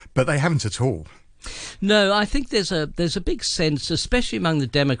but they haven't at all. No, I think there's a big sense, especially among the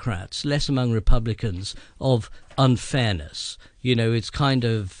Democrats, less among Republicans, of unfairness. You know, it's kind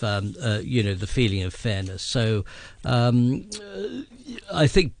of, the feeling of fairness. So I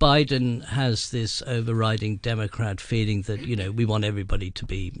think Biden has this overriding Democrat feeling that, we want everybody to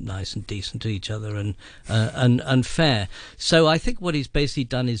be nice and decent to each other and fair. So I think what he's basically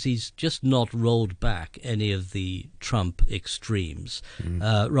done is he's just not rolled back any of the Trump extremes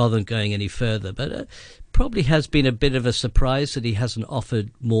rather than going any further. But probably has been a bit of a surprise that he hasn't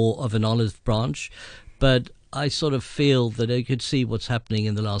offered more of an olive branch. But I sort of feel that I could see what's happening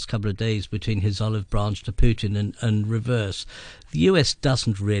in the last couple of days between his olive branch to Putin and reverse. The US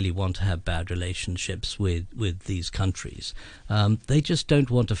doesn't really want to have bad relationships with these countries. They just don't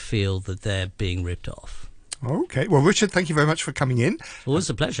want to feel that they're being ripped off. Okay. Well, Richard, thank you very much for coming in. Always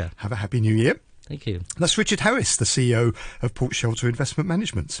a pleasure. Have a happy new year. Thank you. That's Richard Harris, the CEO of Port Shelter Investment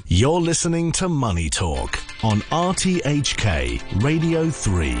Management. You're listening to Money Talk on RTHK Radio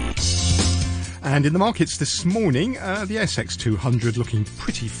 3. And in the markets this morning, the ASX 200 looking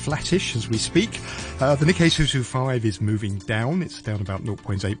pretty flattish as we speak. The Nikkei 225 is moving down. It's down about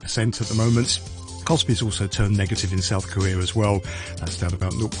 0.8% at the moment. Kospi's also turned negative in South Korea as well. That's down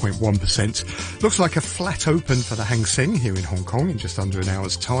about 0.1%. Looks like a flat open for the Hang Seng here in Hong Kong in just under an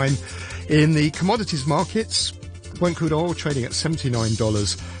hour's time. In the commodities markets, Brent crude oil trading at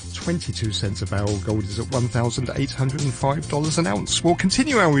 $79.22 a barrel. Gold is at $1,805 an ounce. We'll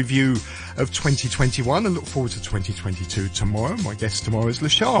continue our review of 2021 and look forward to 2022 tomorrow. My guest tomorrow is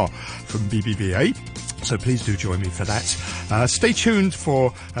Lashar from BBVA. So please do join me for that. Stay tuned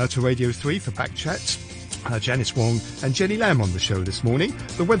to Radio 3 for Back Chat. Janice Wong and Jenny Lamb on the show this morning.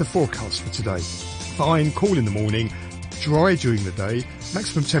 The weather forecast for today. Fine, cool in the morning, dry during the day.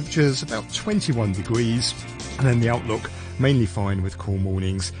 Maximum temperatures about 21 degrees. And then the outlook, mainly fine with cool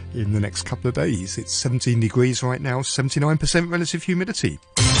mornings in the next couple of days. It's 17 degrees right now, 79% relative humidity.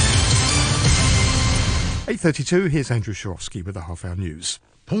 8:32, here's Andrew Shorosky with the half-hour news.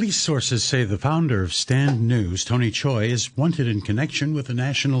 Police sources say the founder of Stand News, Tony Tsui, is wanted in connection with a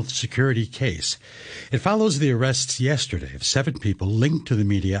national security case. It follows the arrests yesterday of 7 people linked to the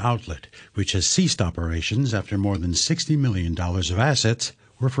media outlet, which has ceased operations after more than $60 million of assets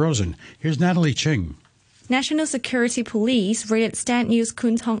were frozen. Here's Natalie Ching. National Security Police raided Stand News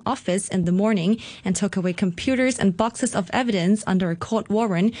Kwun Tong office in the morning and took away computers and boxes of evidence under a court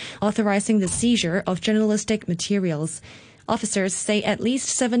warrant authorizing the seizure of journalistic materials. Officers say at least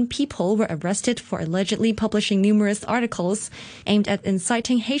 7 people were arrested for allegedly publishing numerous articles aimed at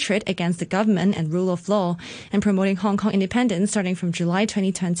inciting hatred against the government and rule of law and promoting Hong Kong independence starting from July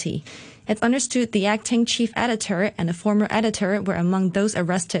 2020. It's understood the acting chief editor and a former editor were among those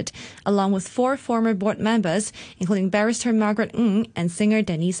arrested, along with 4 former board members, including barrister Margaret Ng and singer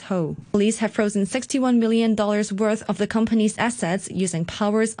Denise Ho. Police have frozen $61 million worth of the company's assets using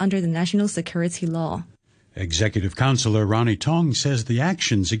powers under the national security law. Executive Councillor Ronnie Tong says the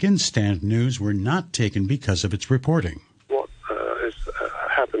actions against Stand News were not taken because of its reporting. What has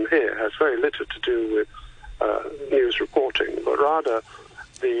happened here has very little to do with news reporting, but rather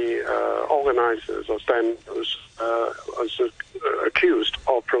the organizers of Stand News are accused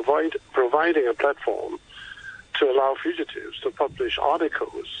of providing a platform to allow fugitives to publish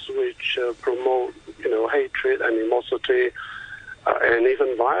articles which promote, hatred, animosity, and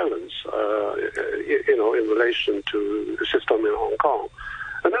even violence, in relation to the system in Hong Kong.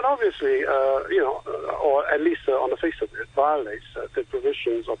 And that obviously, or at least on the face of it, violates the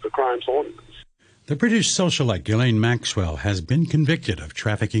provisions of the Crimes Ordinance. The British socialite Ghislaine Maxwell has been convicted of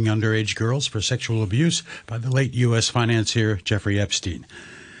trafficking underage girls for sexual abuse by the late U.S. financier Jeffrey Epstein.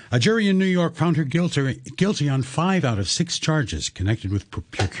 A jury in New York found her guilty on 5 out of 6 charges connected with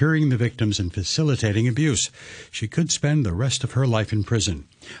procuring the victims and facilitating abuse. She could spend the rest of her life in prison.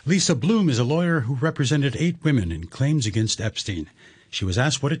 Lisa Bloom is a lawyer who represented 8 women in claims against Epstein. She was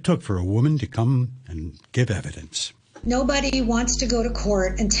asked what it took for a woman to come and give evidence. Nobody wants to go to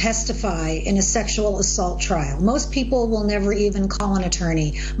court and testify in a sexual assault trial. Most people will never even call an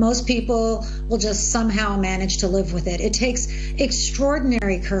attorney. Most people will just somehow manage to live with it. It takes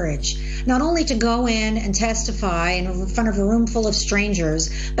extraordinary courage, not only to go in and testify in front of a room full of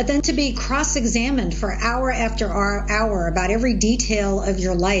strangers, but then to be cross-examined for hour after hour about every detail of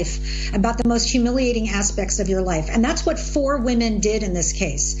your life, about the most humiliating aspects of your life. And that's what 4 women did in this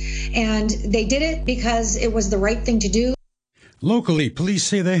case. And they did it because it was the right thing to do. Locally, police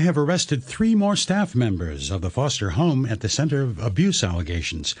say they have arrested 3 more staff members of the foster home at the center of abuse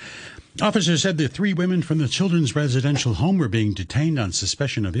allegations. Officers said the 3 women from the children's residential home were being detained on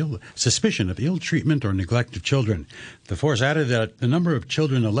suspicion of ill treatment or neglect of children. The force added that the number of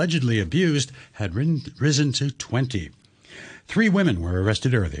children allegedly abused had risen to 20. 3 women were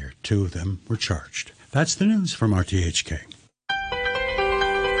arrested earlier. 2 of them were charged. That's the news from RTHK.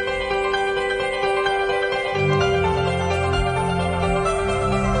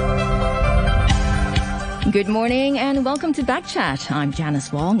 Good morning and welcome to Backchat. I'm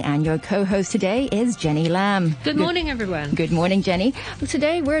Janice Wong and your co-host today is Jenny Lam. Good morning, everyone. Good morning, Jenny.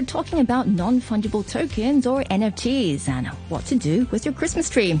 Today we're talking about non-fungible tokens or NFTs and what to do with your Christmas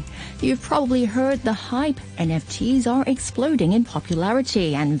tree. You've probably heard the hype. NFTs are exploding in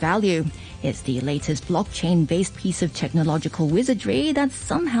popularity and value. It's the latest blockchain-based piece of technological wizardry that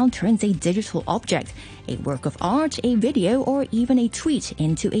somehow turns a digital object, a work of art, a video, or even a tweet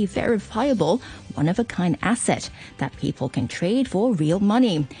into a verifiable, one-of-a-kind asset that people can trade for real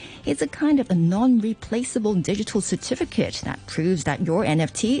money. It's a kind of a non-replaceable digital certificate that proves that your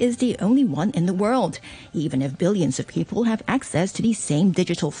NFT is the only one in the world, even if billions of people have access to the same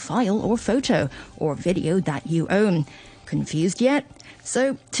digital file or photo or video that you own. Confused yet?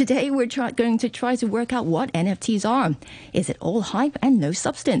 So today we're going to try to work out what NFTs are. Is it all hype and no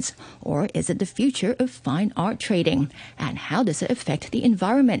substance? Or is it the future of fine art trading? And how does it affect the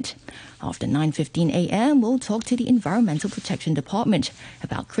environment? After 9:15 a.m., we'll talk to the Environmental Protection Department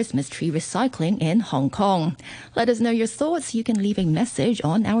about Christmas tree recycling in Hong Kong. Let us know your thoughts. You can leave a message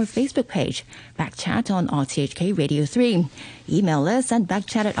on our Facebook page, Backchat on RTHK Radio 3. Email us at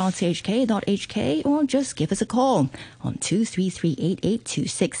backchat@rthk.hk or just give us a call on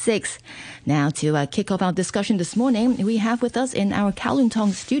 233-88266. Now, to kick off our discussion this morning, we have with us in our Kowloon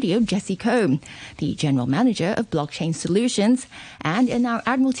Tong studio, Jessie Koh, the General Manager of Blockchain Solutions. And in our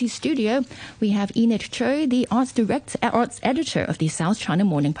Admiralty studio, we have Enid, the arts editor of the South China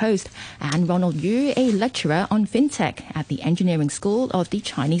Morning Post, and Ronald Yu, a lecturer on Fintech at the Engineering School of the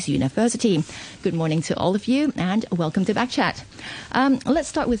Chinese University. Good morning to all of you, and welcome to Backchat. Let's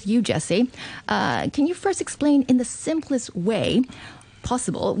start with you, Jessie. Can you first explain in the simplest way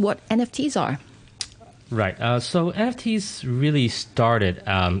possible what NFTs are? Right. So NFTs really started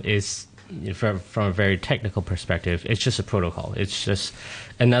from a very technical perspective. It's just a protocol. It's just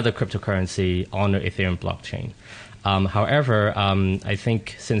another cryptocurrency on the Ethereum blockchain. However, I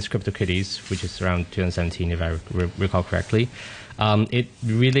think since CryptoKitties, which is around 2017, if I recall correctly, it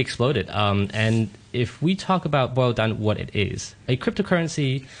really exploded. And if we boil down what it is, a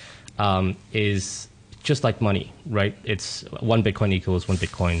cryptocurrency is just like money, right? It's 1 Bitcoin equals 1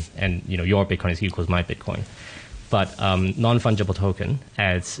 Bitcoin, and your Bitcoin is equals my Bitcoin. But non-fungible token,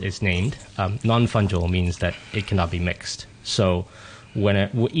 as it's named, non-fungible means that it cannot be mixed. So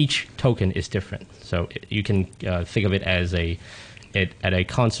each token is different. So you can think of it as at a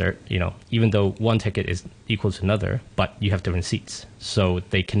concert, even though one ticket is equal to another, but you have different seats. So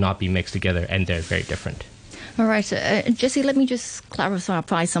they cannot be mixed together, and they're very different. All right. Jessie, let me just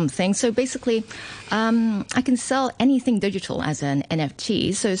clarify something. So basically, I can sell anything digital as an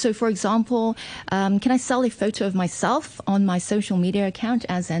NFT. So for example, can I sell a photo of myself on my social media account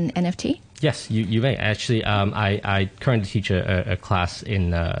as an NFT? Yes, you may. Actually, I currently teach a class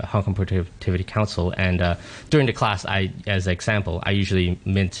in Hong Kong Productivity Council, and during the class, as an example, I usually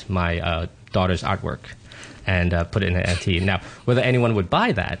mint my daughter's artwork and put it in an NFT. Now, whether anyone would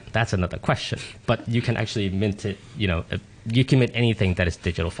buy that's another question. But you can actually mint it, you can mint anything that is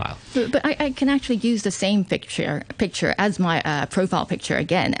digital file. But I can actually use the same picture as my profile picture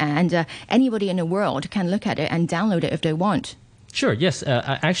again, and anybody in the world can look at it and download it if they want. Sure. Yes.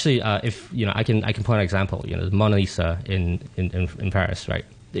 Actually, if I can point an example. The Mona Lisa in Paris, right?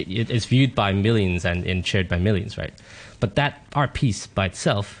 It's viewed by millions and shared by millions, right? But that art piece by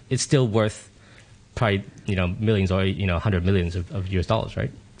itself is still worth probably millions or 100 millions of US dollars,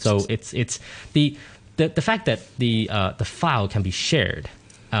 right? So it's the fact that the file can be shared.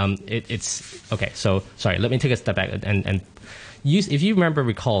 It's okay. So sorry. Let me take a step back and. If you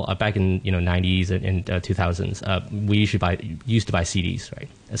recall back in 90s and 2000s, we used to buy CDs, right?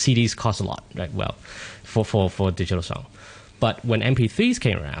 CDs cost a lot, right? Well, for digital song, but when MP3s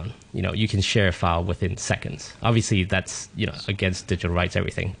came around, you can share a file within seconds. Obviously, that's against digital rights,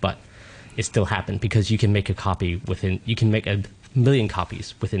 everything, but it still happened because you can make a million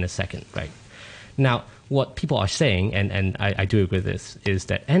copies within a second, right? Now, what people are saying, and I do agree with this, is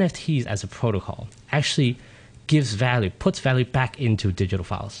that NFTs as a protocol actually puts value back into digital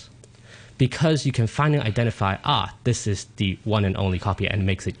files, because you can finally identify, this is the one and only copy, and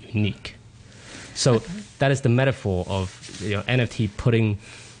makes it unique. So that is the metaphor of NFT putting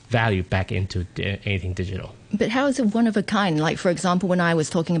value back into anything digital. But how is it one of a kind? Like, for example, when I was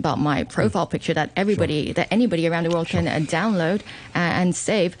talking about my profile picture that anybody around the world can download and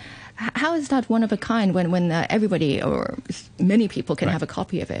save, how is that one of a kind when everybody or many people can have a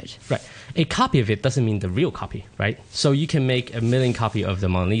copy of it? Right. A copy of it doesn't mean the real copy, right? So you can make 1 million copies of the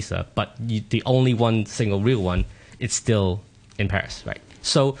Mona Lisa, but the only one single real one, it's still in Paris, right?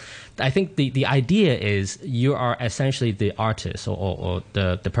 So I think the idea is you are essentially the artist or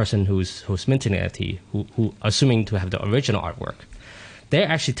the person who's minting the NFT, who assuming to have the original artwork. They're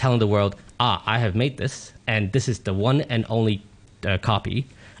actually telling the world, I have made this, and this is the one and only copy,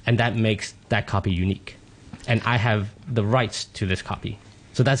 and that makes that copy unique. And I have the rights to this copy.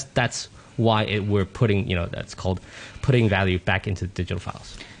 So that's why we're putting, that's called putting value back into digital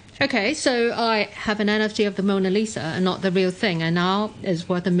files. Okay, so I have an NFT of the Mona Lisa and not the real thing, and now it's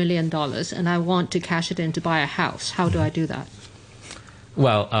worth $1 million, and I want to cash it in to buy a house. How do I do that?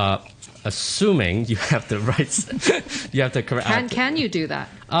 Well, assuming you have the rights, you have to correct. Can you do that?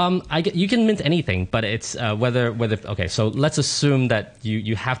 You can mint anything, but it's whether. Okay, so let's assume that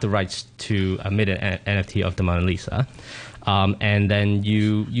you have the rights to mint an NFT of the Mona Lisa. And then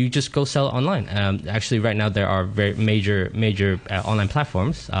you just go sell it online. Actually, right now there are very major online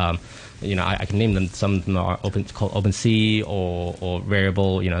platforms. I can name them. Some of them are called OpenSea or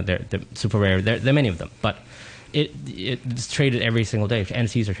Rarible. They're super rare. There are many of them, but it's traded every single day.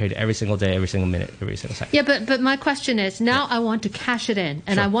 NFTs are traded every single day, every single minute, every single second. Yeah, but my question is, now I want to cash it in,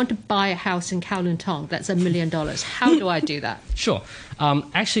 and I want to buy a house in Kowloon Tong that's $1 million. How do I do that? Sure.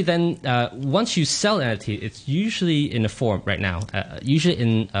 Actually, then once you sell NFT, it's usually in a form right now,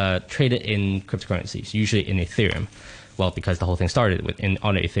 usually traded in cryptocurrencies, usually in Ethereum. Well, because the whole thing started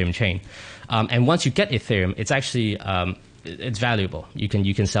on the Ethereum chain. And once you get Ethereum, it's actually it's valuable. You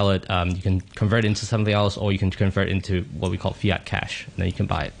can sell it. You can convert it into something else, or you can convert it into what we call fiat cash, and then you can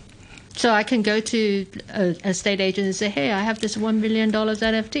buy it. So I can go to a estate agent and say, "Hey, I have this $1 million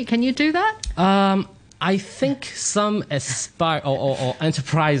NFT. Can you do that?" I think some aspire or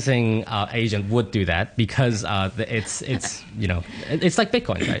enterprising agent would do that because it's like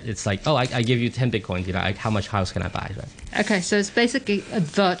Bitcoin, right? It's like, I give you 10 Bitcoins. How much house can I buy? Right? Okay, so it's basically a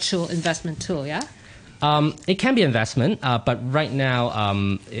virtual investment tool, yeah. It can be investment, but right now,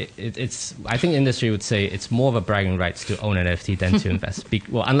 it's. I think the industry would say it's more of a bragging rights to own an NFT than to invest.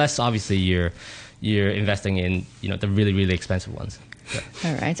 Unless obviously you're investing in the really, really expensive ones. Yeah.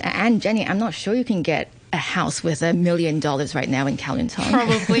 All right, and Jenny, I'm not sure you can get a house with $1 million right now in Kowloon Tong.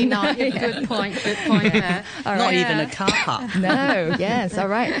 Probably not. Good point there. All right. Not even a car park. No, yes, all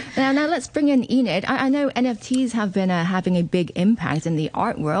right. Now let's bring in Enid. I know NFTs have been having a big impact in the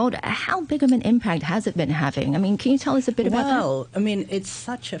art world. How big of an impact has it been having? I mean, can you tell us a bit about that? Well, I mean, it's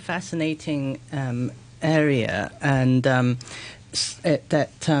such a fascinating area, and and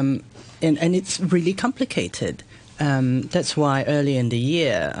it's really complicated. That's why early in the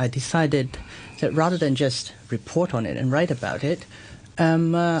year I decided that rather than just report on it and write about it,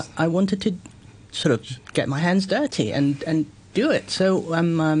 I wanted to sort of get my hands dirty and do it. So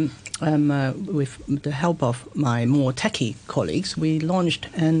with the help of my more techie colleagues, we launched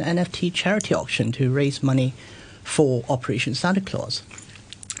an NFT charity auction to raise money for Operation Santa Claus.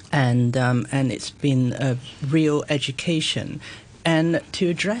 And it's been a real education. And to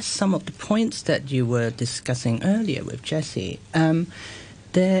address some of the points that you were discussing earlier with Jessie,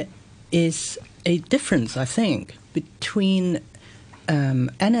 there is a difference, I think, between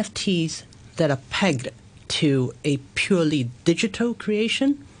NFTs that are pegged to a purely digital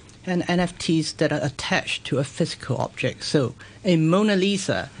creation and NFTs that are attached to a physical object. So a Mona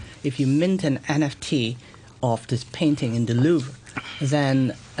Lisa, if you mint an NFT of this painting in the Louvre,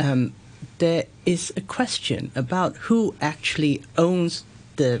 then there is a question about who actually owns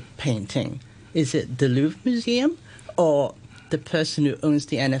the painting. Is it the Louvre Museum or the person who owns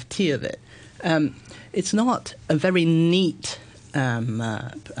the NFT of it? It's not a very neat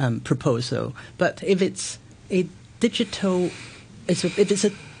proposal, but if it's a digital, if it's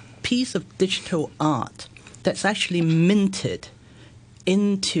a piece of digital art that's actually minted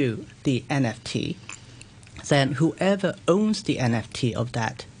into the NFT, then whoever owns the NFT of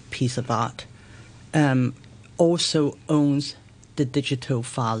that piece of art also owns the digital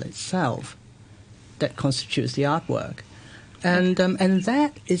file itself that constitutes the artwork. And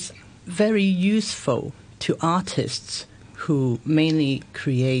that is very useful to artists who mainly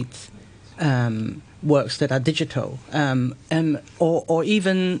create works that are digital or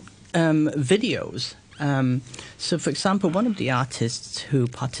even videos. So, for example, one of the artists who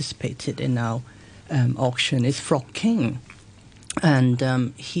participated in our auction is Frog King.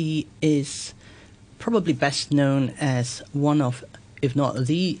 And he is probably best known as one of, if not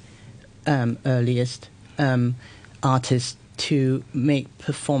the earliest artists to make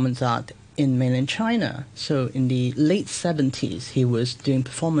performance art in mainland China. So in the late 70s, he was doing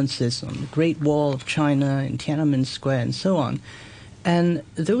performances on the Great Wall of China, in Tiananmen Square, and so on. And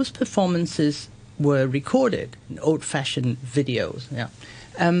those performances were recorded in old-fashioned videos. Yeah.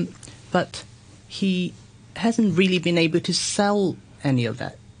 But he hasn't really been able to sell any of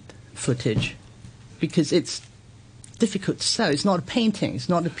that footage because it's difficult to sell. It's not a painting. It's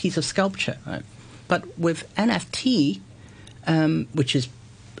not a piece of sculpture. Right? But with NFT, which is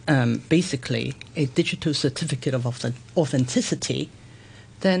basically a digital certificate of authenticity,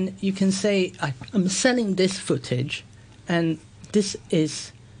 then you can say, I'm selling this footage, and this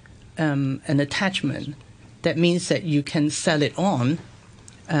is an attachment. That means that you can sell it on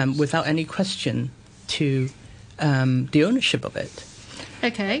without any question to the ownership of it.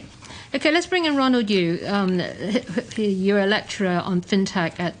 Okay, let's bring in Ronald Yu. You're a lecturer on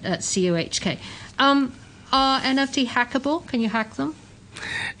Fintech at CUHK. Are NFT hackable? Can you hack them?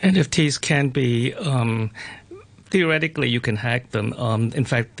 NFTs can be, theoretically you can hack them. In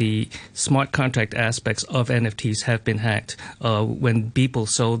fact, the smart contract aspects of NFTs have been hacked. When Beeple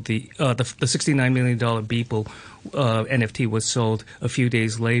sold the $69 million Beeple NFT was sold a few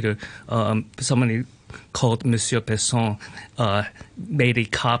days later, somebody called Monsieur Pesson made a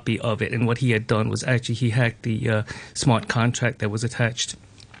copy of it, and what he had done was actually he hacked the smart contract that was attached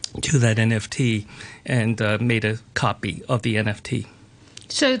to that NFT and made a copy of the NFT.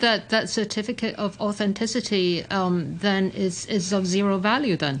 So that certificate of authenticity then is of zero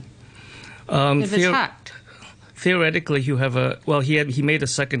value then, if it's hacked? Theoretically, you have he made a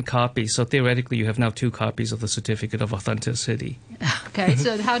second copy, so theoretically you have now two copies of the certificate of authenticity. Okay,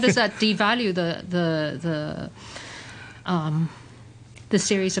 so how does that devalue the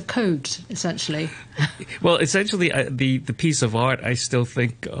series of codes, essentially? Well, essentially, the piece of art, I still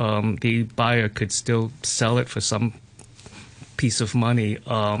think the buyer could still sell it for some piece of money.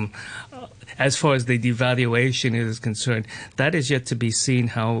 As far as the devaluation is concerned, that is yet to be seen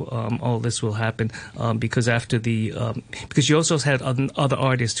how all this will happen. Because because you also had other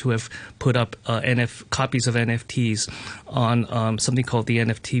artists who have put up copies of NFTs on something called the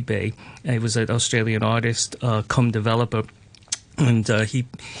NFT Bay. It was an Australian artist, come developer. And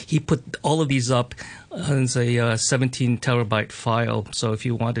he put all of these up as a 17 terabyte file. So if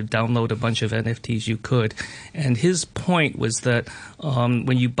you want to download a bunch of NFTs, you could. And his point was that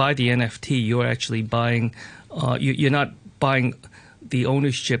when you buy the NFT, you're actually buying. You're not buying the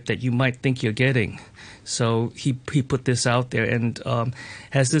ownership that you might think you're getting. So he put this out there, and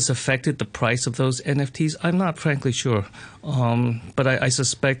has this affected the price of those NFTs? I'm not frankly sure, but I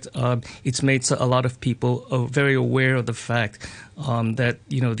suspect it's made a lot of people very aware of the fact that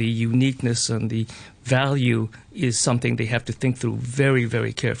the uniqueness and the value is something they have to think through very,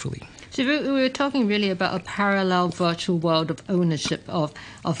 very carefully. So we were talking really about a parallel virtual world of ownership of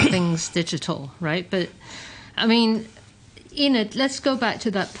things digital, right? But I mean, Enid, let's go back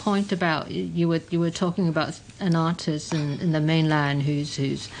to that point about you were talking about an artist in the mainland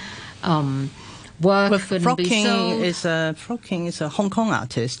whose work couldn't be sold. Frocking is a Hong Kong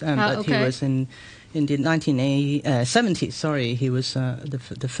artist, but he was in the 1970s. Sorry, he was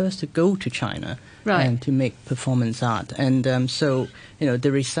the first to go to China and to make performance art, and so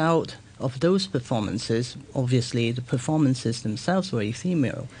the result of those performances, obviously the performances themselves were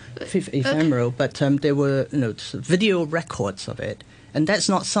ephemeral, but there were video records of it, and that's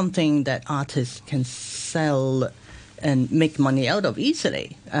not something that artists can sell and make money out of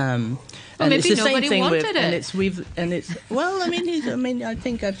easily. And it's the same thing with I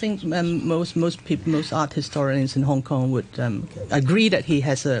think most art historians in Hong Kong would agree that he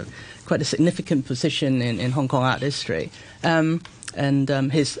has quite a significant position in Hong Kong art history. And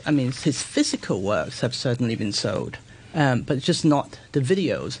his physical works have certainly been sold, but just not the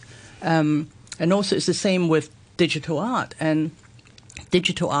videos. And also it's the same with digital art. And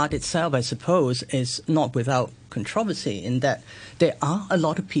digital art itself, I suppose, is not without controversy in that there are a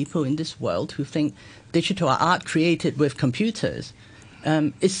lot of people in this world who think digital art created with computers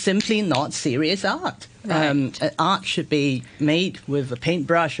is simply not serious art. Right. Art should be made with a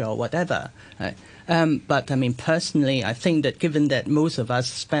paintbrush or whatever. Right? But I mean, personally, I think that given that most of us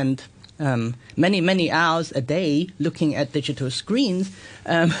spend many hours a day looking at digital screens,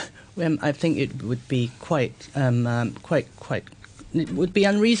 I think it would be it would be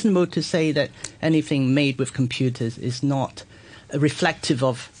unreasonable to say that anything made with computers is not reflective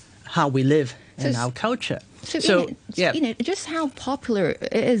of how we live and our culture. So just how popular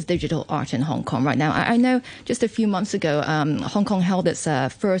is digital art in Hong Kong right now? I know just a few months ago, Hong Kong held its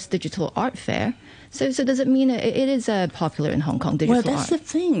first digital art fair. So does it mean it is popular in Hong Kong, digital Well, that's art? the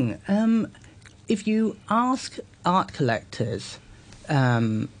thing. If you ask art collectors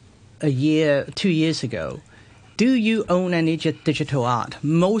a year, 2 years ago, do you own any digital art?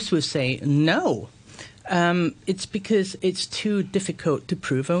 Most would say no. It's because it's too difficult to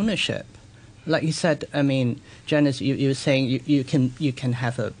prove ownership. Like you said, I mean, Janice, you were saying you can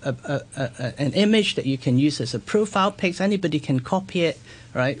have an image that you can use as a profile pic. Anybody can copy it,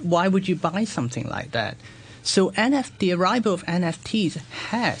 right? Why would you buy something like that? So the arrival of NFTs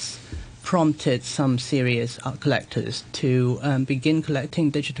has prompted some serious art collectors to begin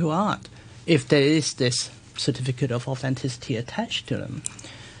collecting digital art, if there is this certificate of authenticity attached to them.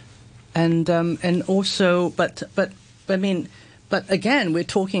 And also, but again, we're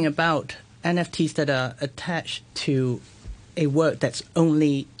talking about NFTs that are attached to a work that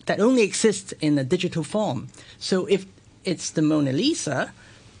only exists in a digital form. So if it's the Mona Lisa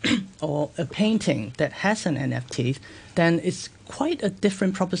or a painting that has an NFT, then it's quite a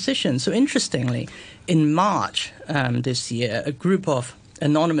different proposition. So interestingly, in March this year, a group of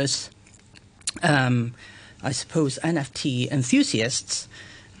anonymous, I suppose, NFT enthusiasts,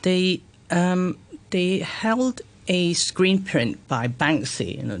 they held a screen print by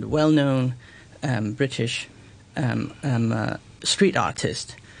Banksy, the well-known British street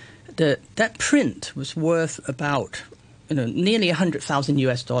artist. That print was worth about nearly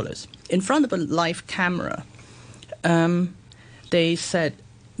 $100,000 in front of a live camera. They said,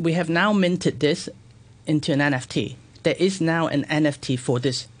 "We have now minted this into an NFT. There is now an NFT for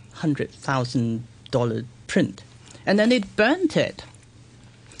this $100,000 print," and then they burnt it.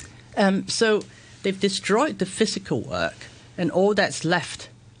 So they've destroyed the physical work, and all that's left,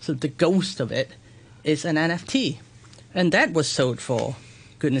 so the ghost of it, is an NFT. And that was sold for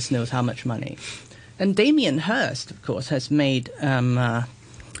goodness knows how much money. And Damien Hirst, of course, has made a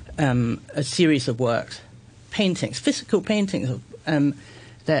series of works, paintings, physical paintings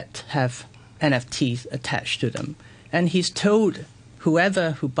that have NFTs attached to them. And he's told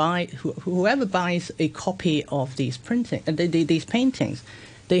whoever buys a copy of these paintings,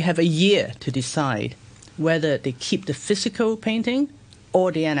 they have a year to decide whether they keep the physical painting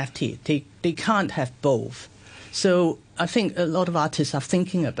or the NFT. They can't have both. So I think a lot of artists are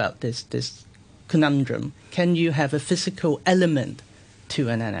thinking about this conundrum. Can you have a physical element to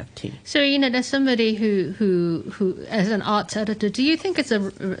an NFT? So, as somebody who as an arts editor, do you think it's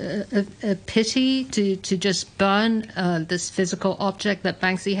a pity to just burn this physical object that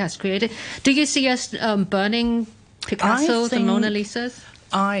Banksy has created? Do you see us burning Picasso's and Mona Lisa's?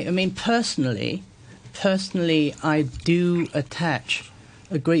 I mean, personally, I do attach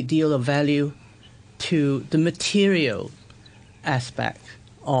a great deal of value to the material aspect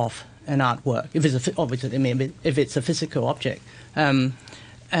of an artwork. If it's a physical object, and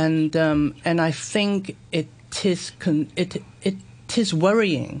I think it is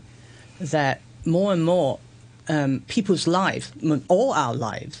worrying that more and more people's lives, all our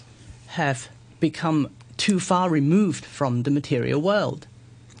lives, have become too far removed from the material world.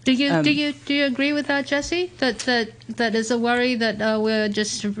 Do you agree with that, Jesse? That is a worry that we're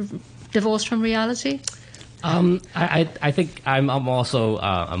just divorced from reality? I think I'm also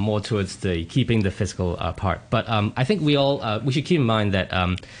more towards the keeping the physical part. But I think we should keep in mind that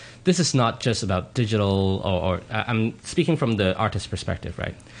this is not just about digital or I'm speaking from the artist's perspective,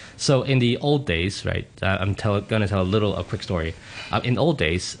 right? So in the old days, right, I'm going to tell a quick story. In old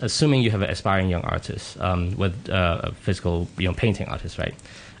days, assuming you have an aspiring young artist with a physical painting artist, right?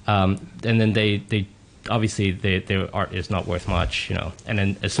 And then they obviously their art is not worth much, and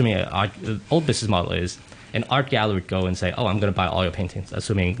then assuming the old business model is an art gallery would go and say, oh, I'm going to buy all your paintings,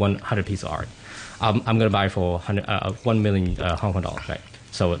 assuming 100 pieces of art. I'm going to buy for 1 million Hong Kong dollars, right?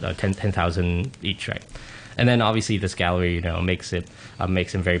 So 10,000 each, right? And then obviously this gallery, makes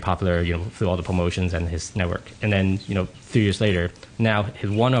him very popular, through all the promotions and his network. And then 3 years later, now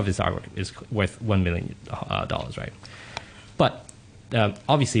one of his artwork is worth $1 million, right? But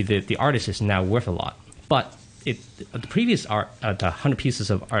obviously the artist is now worth a lot. But the previous art, the 100 pieces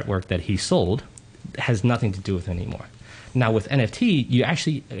of artwork that he sold, has nothing to do with it anymore. Now with NFT, you're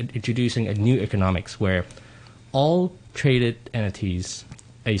actually introducing a new economics where all traded NFTs,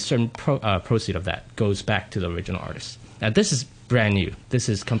 a certain proceed of that goes back to the original artist. Now this is brand new. This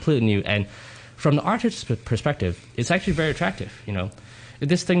is completely new, and from the artist's perspective, it's actually very attractive. If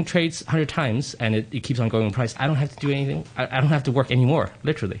this thing trades 100 times and it keeps on going in price, I don't have to do anything. I don't have to work anymore,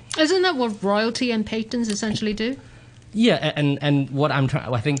 literally. Isn't that what royalty and patents essentially do? Yeah, and what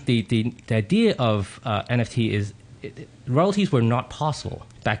I think the idea of NFT is royalties were not possible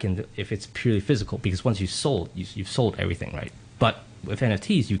back in if it's purely physical, because once you've sold everything, right? But with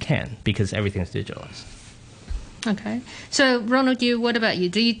NFTs, you can, because everything's digitalized. Okay. So, Ronald, what about you?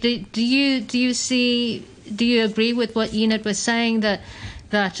 Do you agree with what Enid was saying, that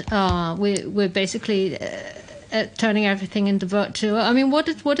we're basically turning everything into virtual? I mean,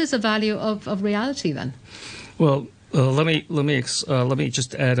 what is the value of reality then? Well, let me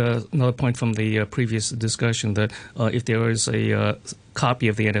just add another point from the previous discussion, that if there is a copy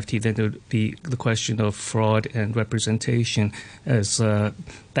of the NFT, then there would be the question of fraud and representation, as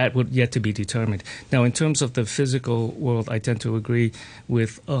that would yet to be determined. Now, in terms of the physical world, I tend to agree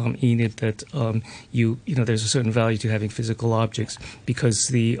with Enid that there's a certain value to having physical objects, because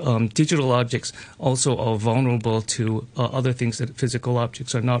the digital objects also are vulnerable to other things that physical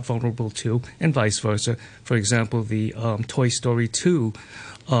objects are not vulnerable to, and vice versa. For example, the Toy Story 2.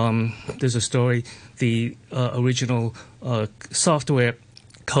 There's a story, the original software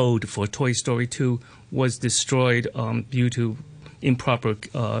code for Toy Story 2 was destroyed due to improper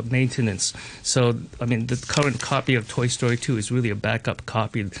maintenance. So, I mean, the current copy of Toy Story 2 is really a backup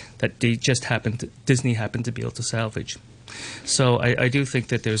copy that Disney happened to be able to salvage. So I do think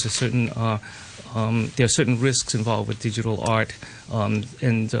that there's a certain there are certain risks involved with digital art, and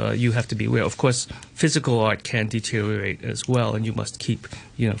you have to be aware. Of course, physical art can deteriorate as well, and you must keep,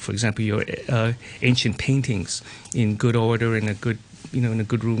 for example, your ancient paintings in good order, in a good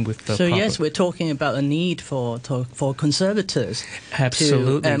room with the proper... yes, we're talking about a need for conservators.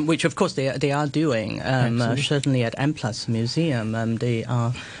 Absolutely. Which, of course, they are doing. Certainly at M+ Museum, they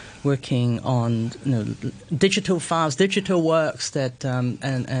are working on digital files, digital works that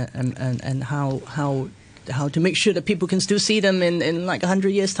and how to make sure that people can still see them in like 100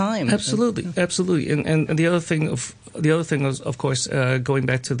 years' time. Absolutely. And the other thing is, of course, going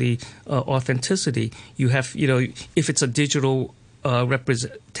back to the authenticity. You have, if it's a digital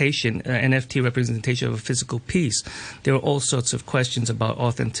representation, NFT representation of a physical piece, there are all sorts of questions about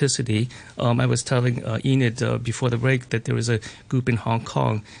authenticity. I was telling Enid before the break that there is a group in Hong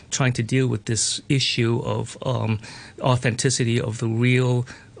Kong trying to deal with this issue of authenticity of the real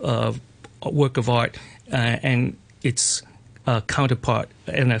work of art and its counterpart,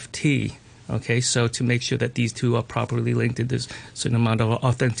 NFT. Okay, so to make sure that these two are properly linked, there's a certain amount of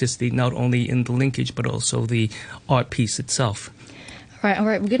authenticity, not only in the linkage, but also the art piece itself. All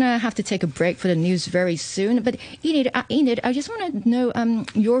right. We're going to have to take a break for the news very soon. But Enid, I just want to know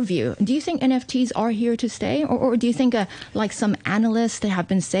your view. Do you think NFTs are here to stay? Or do you think, like some analysts, they have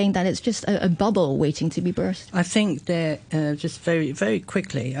been saying that it's just a bubble waiting to be burst? I think they're just very, very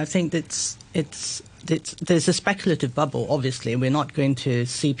quickly. I think there's a speculative bubble, obviously. We're not going to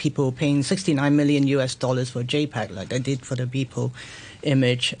see people paying $69 million for JPEG like they did for the Beeple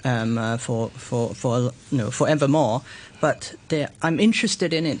image for forevermore. But I'm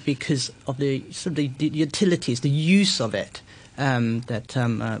interested in it because of the utilities, the use of it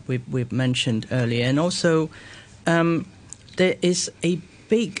that we've mentioned earlier. And also there is a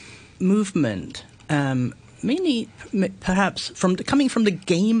big movement, mainly perhaps coming from the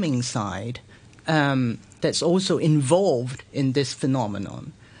gaming side, that's also involved in this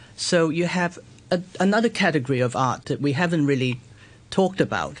phenomenon. So you have another category of art that we haven't really talked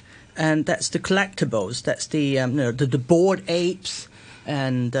about, and that's the collectibles. That's the Bored Apes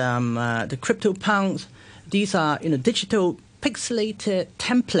and the CryptoPunks. These are digital pixelated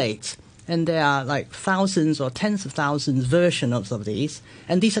templates, and there are like thousands or tens of thousands versions of these.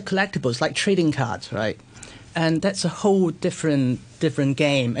 And these are collectibles, like trading cards, right? And that's a whole different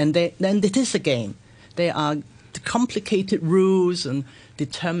game. And it is a game. There are complicated rules and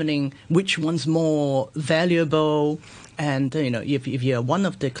determining which one's more valuable. And if you're one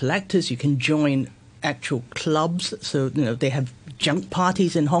of the collectors, you can join actual clubs. So they have junk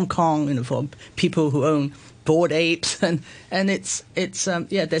parties in Hong Kong, for people who own Bored Apes, and it's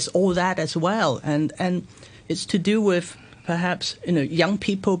there's all that as well. And it's to do with perhaps young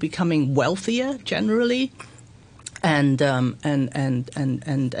people becoming wealthier generally. And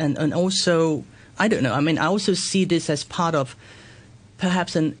also, I don't know. I mean, I also see this as part of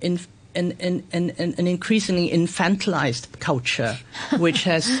perhaps an increasingly infantilized culture, which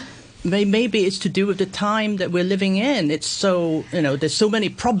has maybe it's to do with the time that we're living in. It's so there's so many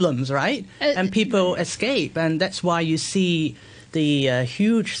problems, right? And people escape, and that's why you see the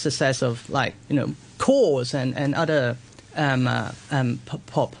huge success of Cause and other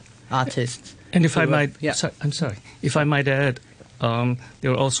pop artists. And if I might, if I might add,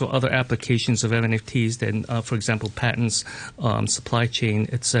 there are also other applications of NFTs than, for example, patents, supply chain,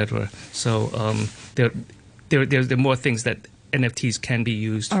 etc. So there are more things that NFTs can be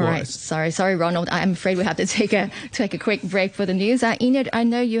used All for right. us. Sorry, Ronald. I'm afraid we have to take a quick break for the news. Enid, I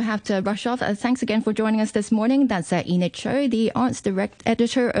know you have to rush off. Thanks again for joining us this morning. That's Enid Tsui, the arts direct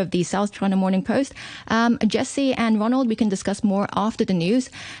editor of the South China Morning Post. Jesse and Ronald, we can discuss more after the news.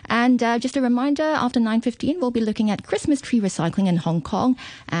 And just a reminder, after 9:15, we'll be looking at Christmas tree recycling in Hong Kong.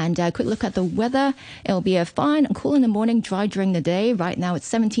 And a quick look at the weather. It'll be fine and cool in the morning, dry during the day. Right now it's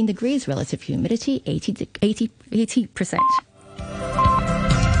 17 degrees, relative humidity 80%.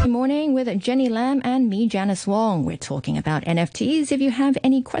 Good morning with Jenny Lam and me, Janice Wong. We're talking about NFTs. If you have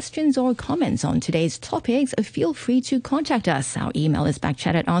any questions or comments on today's topics, feel free to contact us. Our email is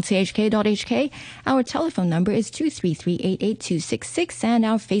backchat@rthk.hk. Our telephone number is 233-88266 and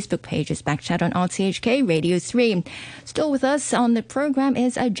our Facebook page is Backchat on RTHK Radio 3. Still with us on the program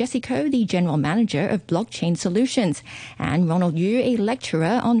is Jessie Ko, the General Manager of Blockchain Solutions, and Ronald Yu, a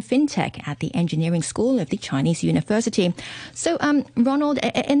lecturer on Fintech at the Engineering School of the Chinese University. So, Ronald,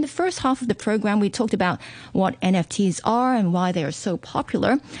 in the first half of the program, we talked about what NFTs are and why they are so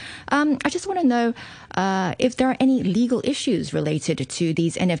popular. I just want to know if there are any legal issues related to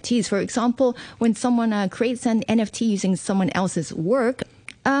these NFTs. For example, when someone creates an NFT using someone else's work,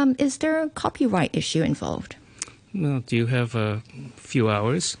 is there a copyright issue involved? Well, do you have a few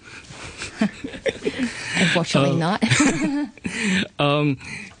hours? Unfortunately not.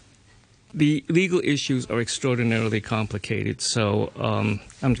 The legal issues are extraordinarily complicated, so I'm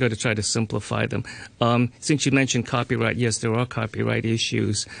going to try to simplify them. Since you mentioned copyright, yes, there are copyright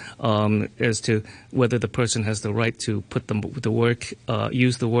issues as to whether the person has the right to put the work,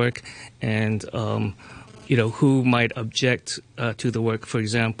 use the work, and who might object to the work. For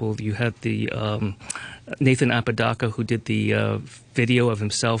example, you had the Nathan Apodaca, who did the video of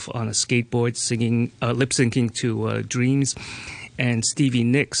himself on a skateboard singing, lip syncing to Dreams, and Stevie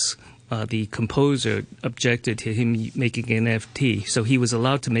Nicks, the composer, objected to him making an NFT. So he was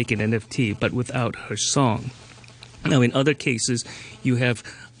allowed to make an NFT, but without her song. Now, in other cases, you have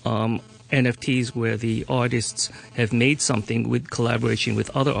NFTs where the artists have made something with collaboration with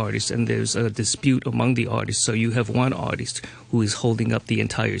other artists, and there's a dispute among the artists. So you have one artist who is holding up the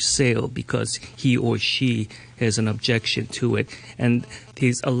entire sale because he or she has an objection to it, and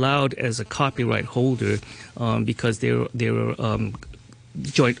he's allowed as a copyright holder because there are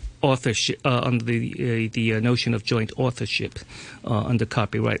joint authorship under the notion of joint authorship under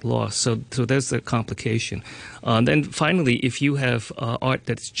copyright law. So there's the complication. Then finally, if you have art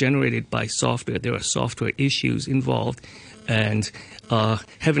that's generated by software, there are software issues involved. And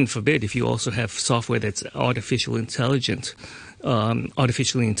heaven forbid, if you also have software that's artificially intelligent,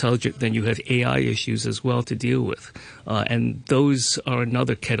 then you have AI issues as well to deal with. And those are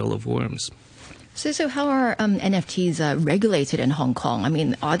another kettle of worms. So how are NFTs regulated in Hong Kong? I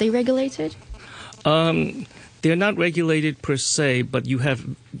mean, are they regulated? They're not regulated per se, but you have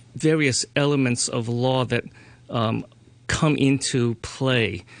various elements of law that come into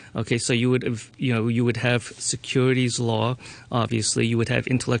play. Okay, so you would have securities law. Obviously, you would have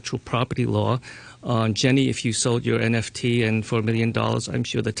intellectual property law. Jenny, if you sold your NFT and for $1 million, I'm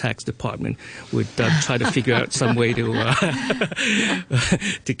sure the tax department would try to figure out some way to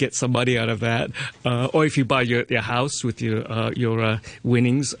get some money out of that. Or if you buy your house with your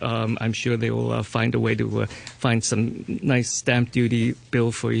winnings, I'm sure they will find a way to find some nice stamp duty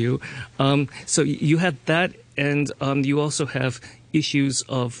bill for you. So you have that, and you also have issues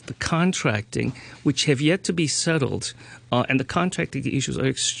of the contracting, which have yet to be settled. And the contracting issues are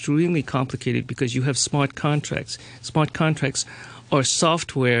extremely complicated because you have smart contracts. Smart contracts are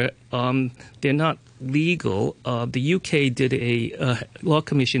software. They're not legal. The UK did Law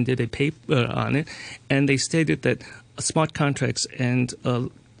Commission did a paper on it, and they stated that smart contracts and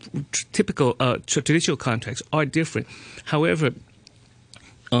typical traditional contracts are different. However,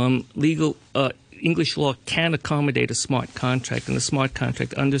 English law can accommodate a smart contract, and a smart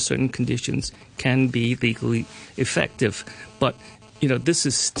contract under certain conditions can be legally effective. But, this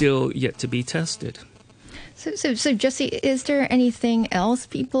is still yet to be tested. So Jesse, is there anything else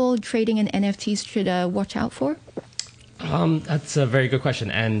people trading in NFTs should watch out for? That's a very good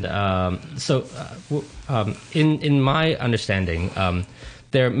question. And in my understanding,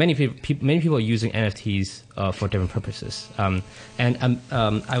 there are many people using NFTs for different purposes. And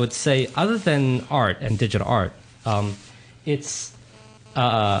I would say, other than art and digital art, it's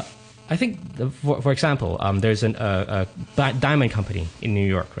I think, for example, there's a diamond company in New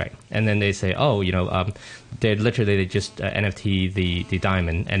York, right? And then they say, they just NFT the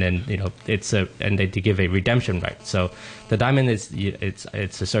diamond, and then and they give a redemption right. So the diamond it's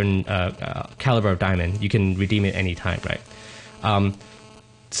a certain caliber of diamond. You can redeem it any time, right?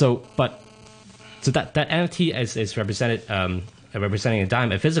 But So that NFT is represented representing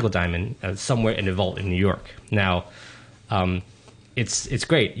a physical diamond somewhere in the vault in New York. Now, it's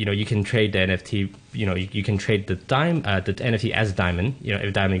great. You can trade the NFT. You can trade the NFT as a diamond.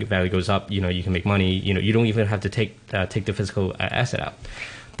 If diamond value goes up, you can make money. You don't even have to take the physical asset out.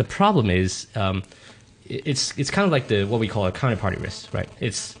 The problem is, it's kind of like what we call a counterparty risk, right?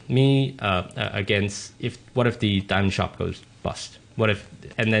 It's me against what if the diamond shop goes bust? What if,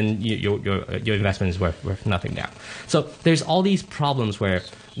 and then your investment is worth nothing now? So there's all these problems where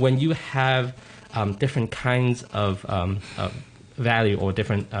when you have different kinds of value or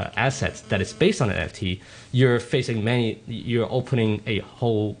different assets that is based on an NFT, you're opening a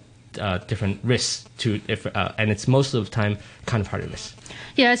whole different risks and it's most of the time counterparty risk.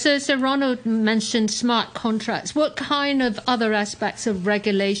 Yeah, so Ronald mentioned smart contracts. What kind of other aspects of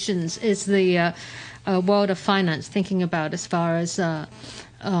regulations is the world of finance thinking about as far as,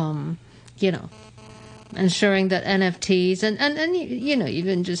 ensuring that NFTs and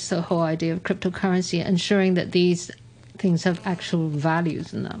even just the whole idea of cryptocurrency, ensuring that these things have actual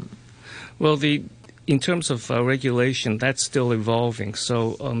values in them? Well, in terms of regulation, that's still evolving.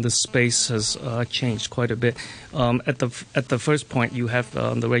 So the space has changed quite a bit. At the first point, you have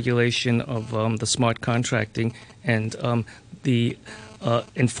the regulation of the smart contracting and the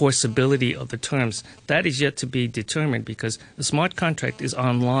enforceability of the terms. That is yet to be determined because the smart contract is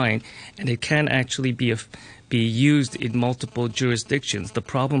online and it can actually be used in multiple jurisdictions. The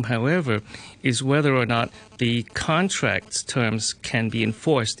problem, however, is whether or not the contract's terms can be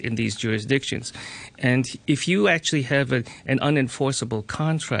enforced in these jurisdictions. And if you actually have an unenforceable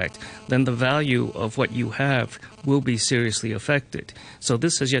contract, then the value of what you have will be seriously affected. So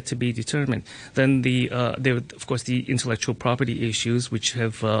this has yet to be determined. Then there, of course, the intellectual property issues, which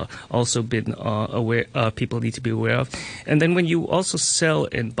have also been people need to be aware of. And then when you also sell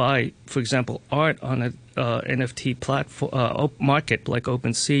and buy, for example, art on a NFT platform market like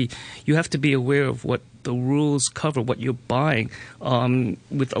OpenSea, you have to be aware of what the rules cover, what you're buying.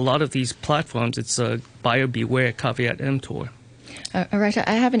 With a lot of these platforms, it's buyer beware, caveat emptor. All right,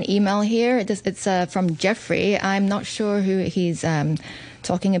 I have an email here. It's from Jeffrey. I'm not sure who he's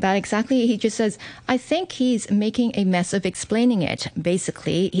talking about exactly. He just says, I think he's making a mess of explaining it.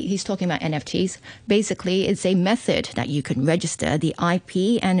 Basically, he's talking about NFTs. Basically, it's a method that you can register the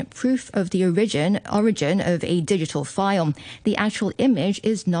IP and proof of the origin of a digital file. The actual image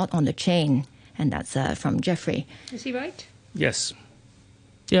is not on the chain. And that's from Jeffrey. Is he right? Yes.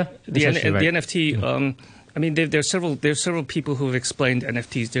 Yeah. The NFT. I mean, there's several people who have explained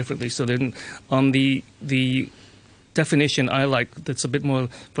NFTs differently. So then, the definition I like, that's a bit more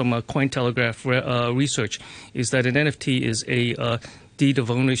from a Cointelegraph research, is that an NFT is a deed of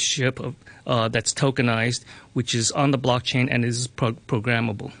ownership that's tokenized, which is on the blockchain and is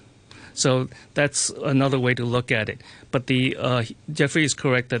programmable. So that's another way to look at it. But Jeffrey is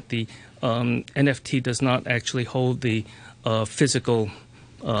correct that the NFT does not actually hold the physical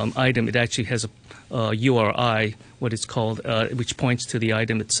item. It actually has a URI, what it's called, which points to the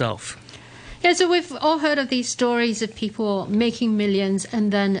item itself. Yeah, so we've all heard of these stories of people making millions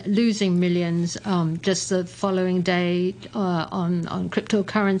and then losing millions just the following day on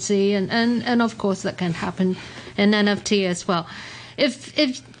cryptocurrency, and of course that can happen in NFT as well.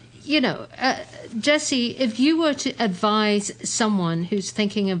 If Jesse, if you were to advise someone who's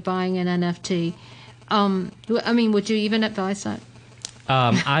thinking of buying an NFT, would you even advise that?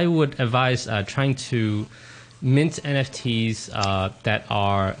 I would advise trying to mint NFTs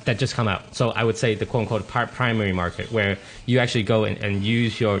that just come out. So I would say the quote-unquote primary market, where you actually go and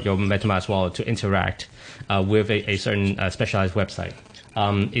use your MetaMask wallet to interact with a certain specialized website.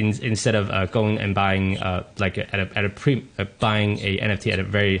 Instead of going and buying buying a NFT at a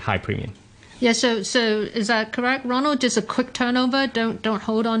very high premium. Yeah, so is that correct, Ronald? Just a quick turnover. Don't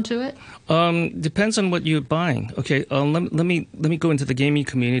hold on to it. Depends on what you're buying. Okay, let me go into the gaming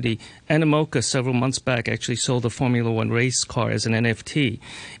community. Animoca several months back actually sold a Formula One race car as an NFT,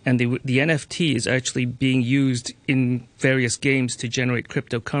 and the NFT is actually being used in various games to generate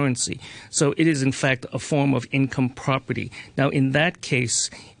cryptocurrency. So it is in fact a form of income property. Now, in that case,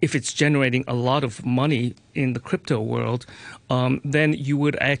 if it's generating a lot of money in the crypto world, then you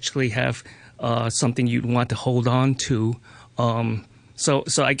would actually have something you'd want to hold on to. So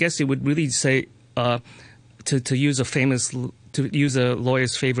I guess it would really say to use a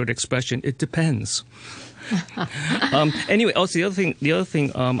lawyer's favorite expression, it depends. Anyway, also the other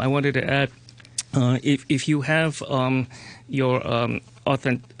thing I wanted to add, if you have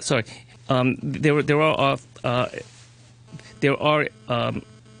there are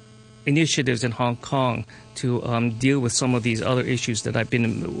initiatives in Hong Kong to deal with some of these other issues that I've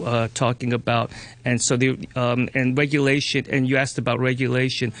been talking about. And so and regulation, and you asked about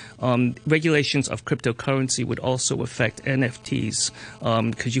regulation. Regulations of cryptocurrency would also affect NFTs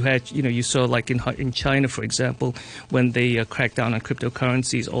because you saw like in China, for example, when they cracked down on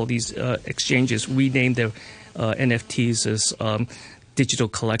cryptocurrencies, all these exchanges renamed their NFTs as digital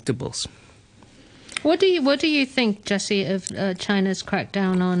collectibles. What do you think, Jesse, of China's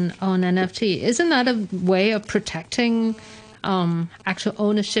crackdown on NFT? Isn't that a way of protecting actual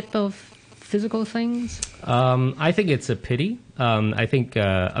ownership of physical things? I think it's a pity. I think,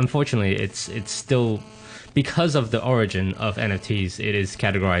 unfortunately, it's still, because of the origin of NFTs, it is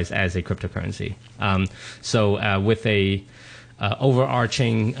categorized as a cryptocurrency. So with a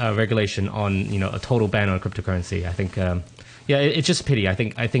overarching regulation on a total ban on cryptocurrency, I think. It's just a pity. I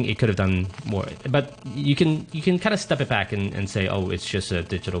think it could have done more. But you can kind of step it back and say, oh, it's just a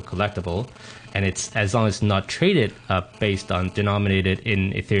digital collectible, and it's, as long as it's not traded denominated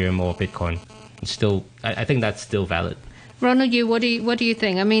in Ethereum or Bitcoin, it's still, I think that's still valid. Ronald, what do you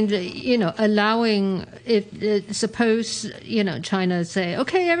think? I mean, allowing it, suppose China say,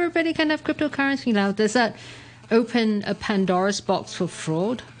 okay, everybody can have cryptocurrency now. Does that open a Pandora's box for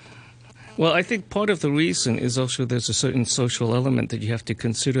fraud? Well, I think part of the reason is also there's a certain social element that you have to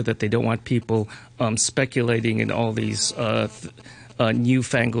consider, that they don't want people speculating in all these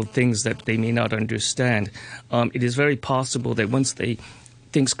newfangled things that they may not understand. It is very possible that once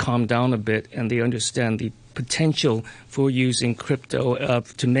things calm down a bit and they understand the potential for using crypto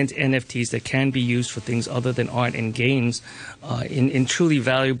to mint NFTs that can be used for things other than art and games in truly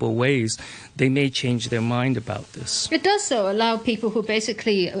valuable ways, they may change their mind about this. It does so allow people who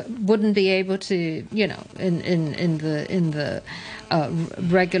basically wouldn't be able to, in the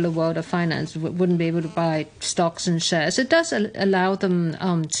regular world of finance, wouldn't be able to buy stocks and shares. It does allow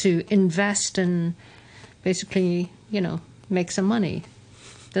them to invest and basically, make some money,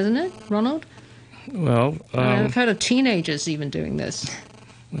 doesn't it, Ronald? Well, I've heard of teenagers even doing this.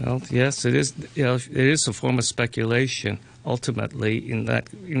 Well, yes, it is. It is a form of speculation. Ultimately, in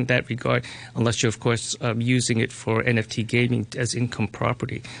that regard, unless you're, of course, using it for NFT gaming as income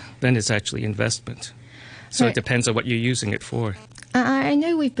property, then it's actually investment. So It depends on what you're using it for. I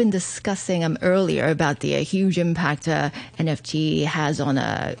know we've been discussing earlier about the huge impact NFT has on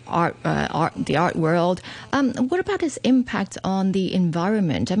the art world. What about its impact on the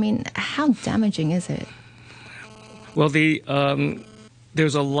environment? I mean, how damaging is it? Well,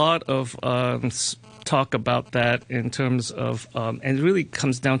 there's a lot of talk about that in terms of, and it really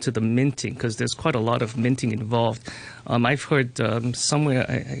comes down to the minting, because there's quite a lot of minting involved. I've heard somewhere,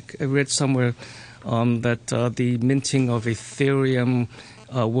 I read somewhere that the minting of Ethereum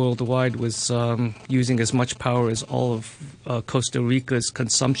worldwide was using as much power as all of Costa Rica's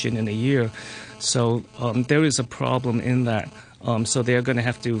consumption in a year. So there is a problem in that. So they are going to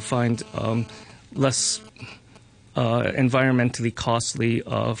have to find less environmentally costly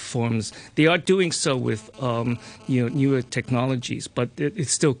forms. They are doing so with newer technologies, but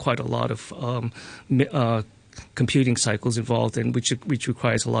it's still quite a lot of computing cycles involved, and which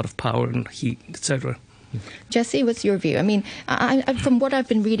requires a lot of power and heat, etc. Jesse, what's your view? I mean, from what I've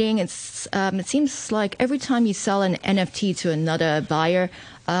been reading, it seems like every time you sell an NFT to another buyer,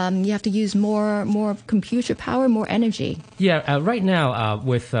 you have to use more computer power, more energy. Yeah, right now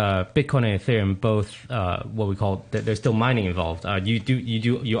with Bitcoin and Ethereum, both what we call there's still mining involved.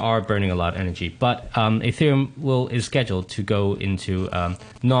 You are burning a lot of energy, but Ethereum is scheduled to go into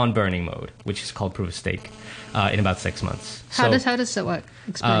non-burning mode, which is called proof of stake, in about 6 months. How does that work?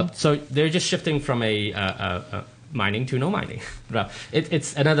 Explain. So they're just shifting from a mining to no mining.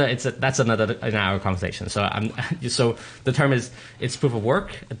 That's another in our conversation. So the term is it's proof of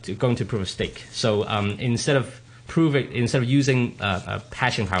work going to proof of stake. So instead of using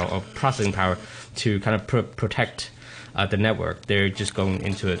hashing power or processing power to kind of protect the network, they're just going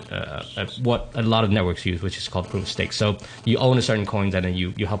into what a lot of networks use, which is called proof of stake. So you own a certain coins and then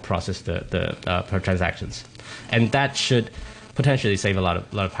you help process the transactions, and that should potentially save a lot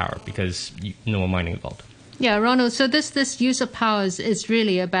of power because no more mining involved. Yeah, Ronald, so this use of power is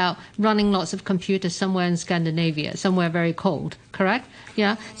really about running lots of computers somewhere in Scandinavia, somewhere very cold, correct?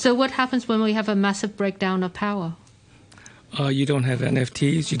 Yeah. So what happens when we have a massive breakdown of power? You don't have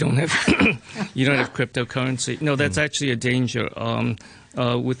NFTs. You don't have cryptocurrency. No, that's actually a danger.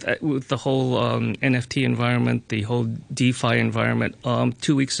 With the whole NFT environment, the whole DeFi environment.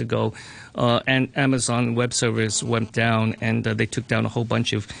 2 weeks ago, and Amazon Web Service went down, and they took down a whole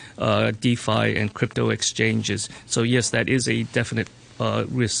bunch of DeFi and crypto exchanges. So yes, that is a definite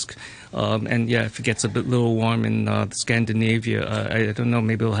risk. And yeah, if it gets a little warm in Scandinavia, I don't know,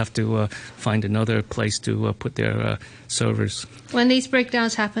 maybe we'll have to find another place to put their servers. When these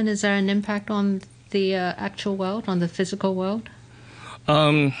breakdowns happen, is there an impact on the actual world, on the physical world?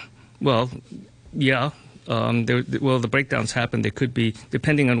 Well, yeah. The breakdowns happen. They could be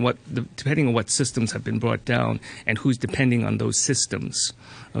depending on what systems have been brought down and who's depending on those systems.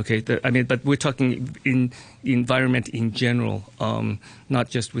 Okay, but we're talking in the environment in general, not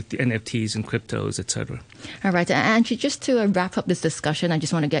just with the NFTs and cryptos, etc. All right, Andrew, just to wrap up this discussion, I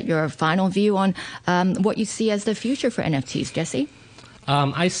just want to get your final view on what you see as the future for NFTs, Jesse.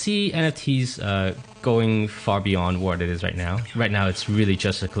 I see NFTs going far beyond what it is right now. Right now, it's really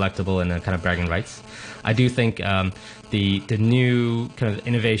just a collectible and a kind of bragging rights. I do think the new kind of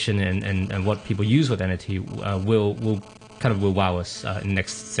innovation and what people use with NFT will wow us in the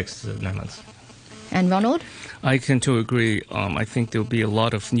next 6 to 9 months. And Ronald? I tend to agree. I think there'll be a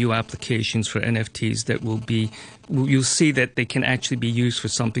lot of new applications for NFTs that you'll see that they can actually be used for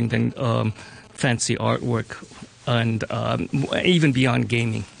something than fancy artwork and even beyond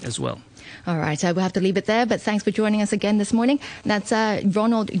gaming as well. All right, we'll have to leave it there, but thanks for joining us again this morning. That's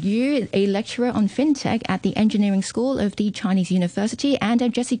Ronald Yu, a lecturer on Fintech at the Engineering School of the Chinese University,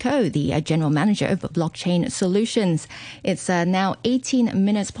 and Jesse Koh, the General Manager of Blockchain Solutions. It's now 18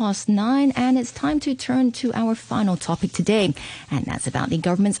 minutes past 9, and it's time to turn to our final topic today, and that's about the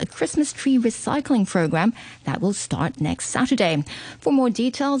government's Christmas tree recycling program that will start next Saturday. For more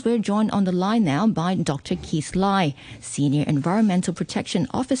details, we're joined on the line now by Dr. Keith Lai, Senior Environmental Protection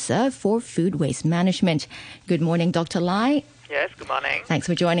Officer for Food Waste Management. Good morning, Dr. Lai. Yes, good morning. Thanks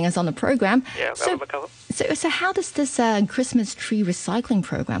for joining us on the program. Yeah, welcome. So how does this Christmas tree recycling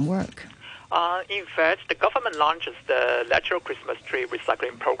program work? In fact, the government launches the natural Christmas tree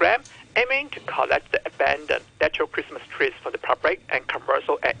recycling program, aiming to collect the abandoned natural Christmas trees from the public and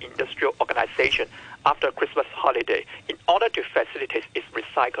commercial and industrial organization after Christmas holiday in order to facilitate its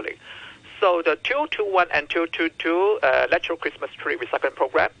recycling. So the 221 and 222 natural Christmas tree recycling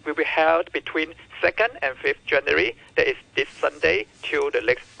program will be held between 2nd and 5th January, that is this Sunday, till the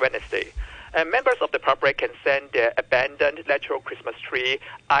next Wednesday. And members of the public can send their abandoned natural Christmas tree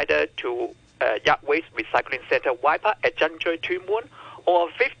either to Yard Waste Recycling Center Wiper at Zhangzhou Tumun or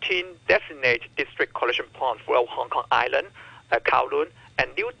 15 designated district collection points throughout Hong Kong Island, Kowloon, and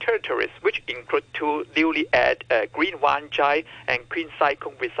new territories, which include 2 newly added Green Wan Chai and Queen Sai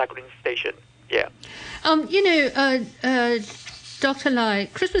Kung recycling station. Yeah. Dr. Lai,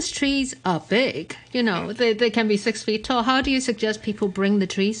 Christmas trees are big. They can be 6 feet tall. How do you suggest people bring the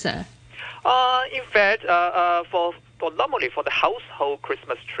trees there? In fact, normally for the household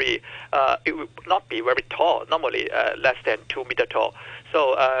Christmas tree, it will not be very tall. Normally, less than 2 meter tall.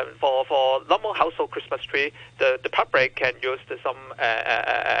 So for normal household Christmas tree, the public can use some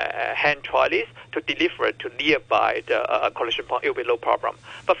hand trolleys to deliver to nearby the collection point. It will be no problem.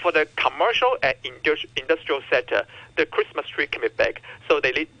 But for the commercial and industrial sector, the Christmas tree can be big. So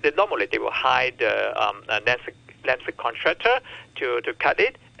normally they will hire the landscape contractor to cut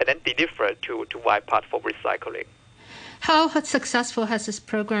it and then deliver to Wiper for recycling. How successful has this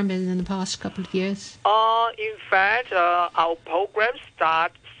program been in the past couple of years? In fact, our program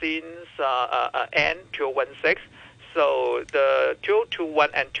starts since end 2016. So the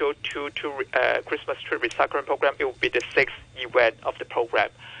 2021 and 2022 Christmas tree recycling program, it will be the 6th event of the program.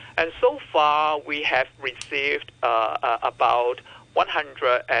 And so far, we have received about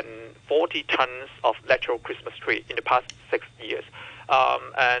 140 tons of natural Christmas tree in the past 6 years.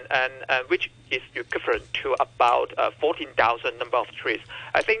 And which is equivalent to about 14,000 number of trees.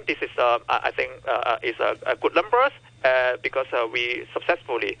 I think this is is a good number because we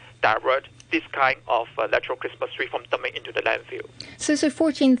successfully divert this kind of natural Christmas tree from dumping into the landfill. So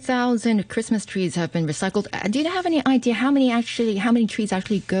 14,000 Christmas trees have been recycled. Do you have any idea how many trees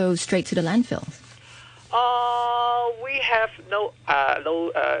actually go straight to the landfills? We have no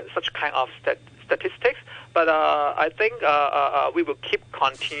such kind of statistics, but I think we will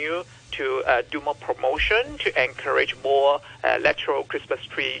continue to do more promotion to encourage more natural Christmas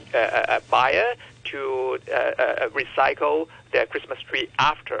tree buyer to recycle their Christmas tree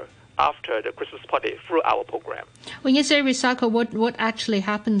after the Christmas party through our program. When you say recycle, what actually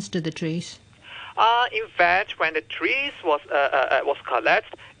happens to the trees? In fact, when the trees was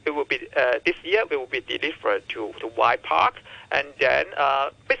collected, it will be this year. It will be delivered to Y Park, and then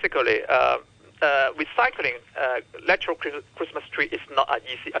basically. Recycling natural Christmas tree is not an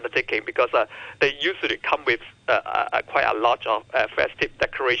easy undertaking because they usually come with quite a lot of festive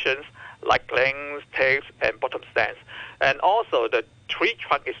decorations like rings, tapes, and bottom stands. And also the tree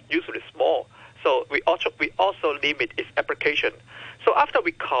trunk is usually small. So we also limit its application. So after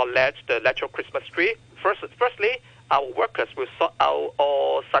we collect the electro Christmas tree, firstly, our workers will sort out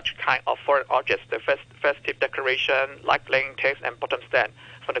all such kind of foreign objects, the festive decoration, lighting, text, and bottom stand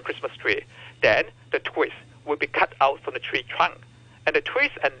from the Christmas tree. Then the twigs will be cut out from the tree trunk, and the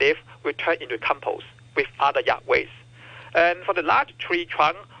twigs and leaves will turn into compost with other yard waste. And for the large tree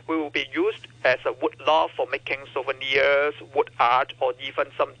trunk, we will be used as a wood lot for making souvenirs, wood art, or even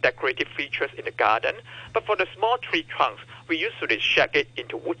some decorative features in the garden. But for the small tree trunks, we usually shake it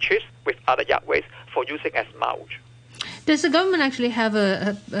into wood chips with other yard waste for using as mulch. Does the government actually have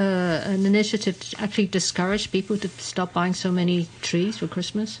an initiative to actually discourage people to stop buying so many trees for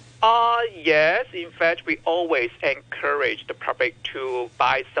Christmas? Yes. In fact, we always encourage the public to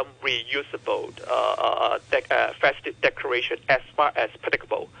buy some reusable festive decoration as far as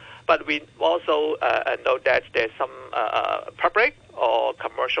practicable. But we also know that there's some public or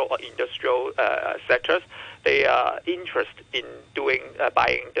commercial or industrial sectors, they are interested in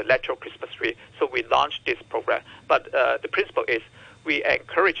buying the electro Christmas tree. So we launched this program. But the principle is we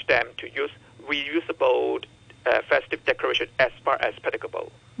encourage them to use reusable festive decoration as far as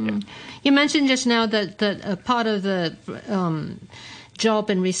practicable. Yeah. You mentioned just now that part of the job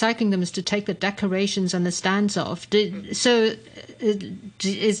in recycling them is to take the decorations and the stands off. Is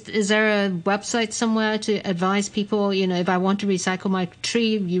there a website somewhere to advise people, if I want to recycle my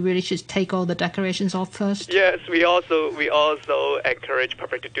tree, you really should take all the decorations off first? Yes, we also encourage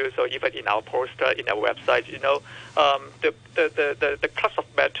public to do so, even in our poster, in our website. The crux of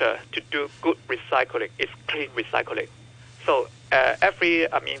matter to do good recycling is clean recycling. So every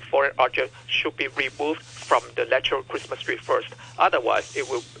foreign object should be removed from the electro Christmas tree first. Otherwise, it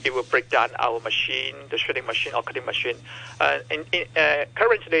will break down our machine, the shredding machine or cutting machine.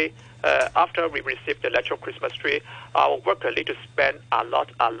 Currently, after we receive the electro Christmas tree, our workers need to spend a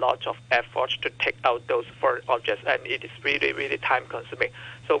lot of effort to take out those foreign objects, and it is really, really time consuming.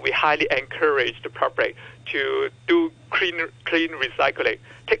 So we highly encourage the public to do clean recycling.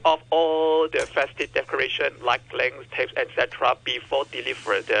 Take off all the festive decoration, like links, tapes, etc., before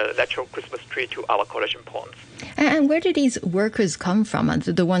deliver the electro Christmas tree to our collection points. And where do these workers come from?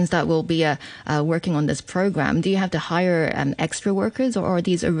 The ones that will be working on this program? Do you have to hire extra workers, or are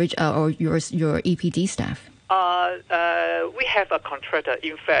these or your EPD staff? We have a contractor.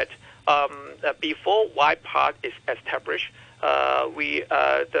 In fact, before White Park is established,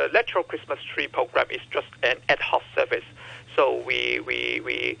 the electro Christmas tree program is just an ad hoc service. So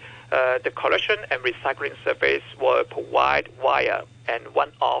the collection and recycling service will provide via and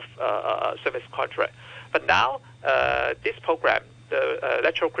one-off service contract. But now this program, the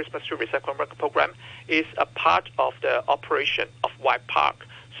electro Christmas tree recycling program, is a part of the operation of White Park.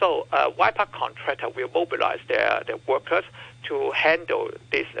 So White Park contractor will mobilize their workers to handle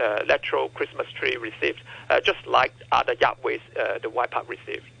this electro Christmas tree received, just like other yard waste the White Park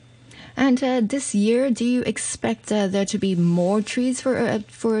received. And this year, do you expect there to be more trees for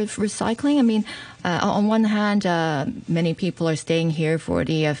recycling? I mean, on one hand, many people are staying here for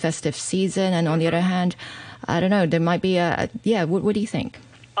the festive season, and on the other hand, I don't know, there might be what do you think?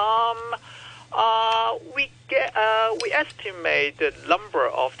 We estimate the number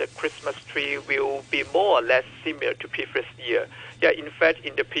of the Christmas tree will be more or less similar to previous year. Yeah, in fact,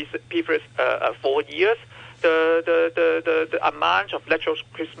 in the previous 4 years, the amount of electro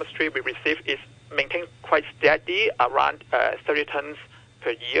Christmas tree we receive is maintained quite steady, around 30 tons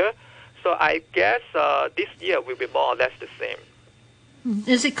per year. So I guess this year will be more or less the same.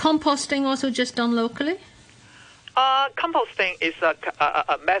 Is it composting also just done locally? Composting is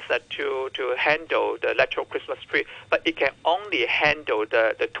a method to handle the electro Christmas tree, but it can only handle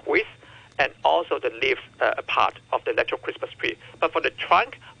the twigs and also the leaves part of the electro Christmas tree. But for the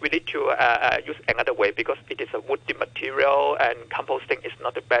trunk, we need to use another way because it is a woody material and composting is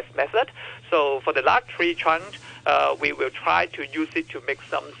not the best method. So for the large tree trunk, we will try to use it to make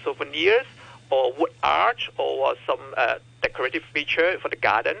some souvenirs or wood art or some decorative feature for the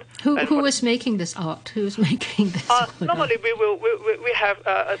garden. Who is making this art? Who's making this? Normally,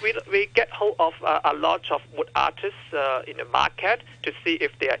 we get hold of a lot of wood artists in the market to see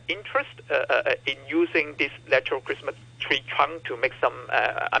if they are interested in using this electro Christmas tree trunk to make some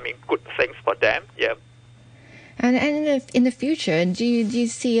good things for them. Yeah. And in the future, do you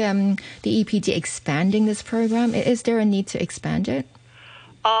see the EPD expanding this program? Is there a need to expand it?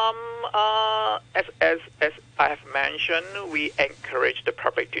 As I have mentioned, we encourage the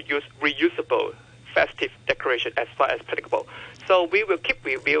public to use reusable festive decoration as far as practicable. So we will keep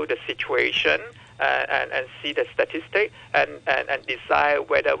review the situation and see the statistic and decide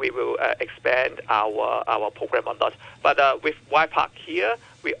whether we will expand our program or not. But with White Park here,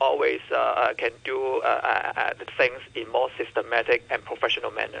 we always can do the things in more systematic and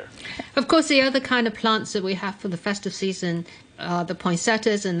professional manner. Of course, the other kind of plants that we have for the festive season are the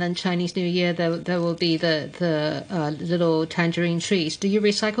poinsettias, and then Chinese New Year there will be the little tangerine trees. Do you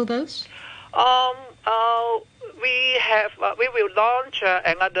recycle those? We will launch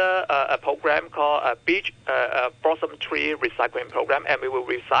another program called Beach Blossom Tree Recycling Program, and we will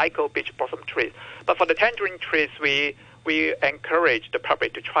recycle beach blossom trees. But for the tangerine trees, we encourage the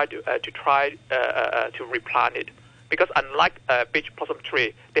public to try to replant it, because unlike beach blossom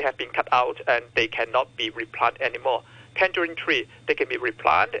tree, they have been cut out and they cannot be replanted anymore. Tangerine tree, they can be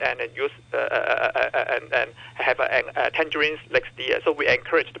replanted and use and have tangerines next year. So we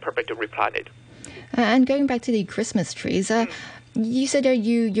encourage the public to replant it. And going back to the Christmas trees, you said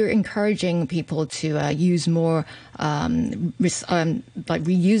you're encouraging people to use more like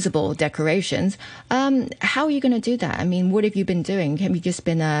reusable decorations. How are you going to do that? I mean, what have you been doing? Have you just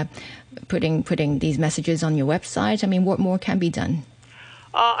been putting these messages on your website? I mean, what more can be done?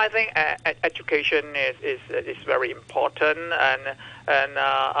 I think education is very important, and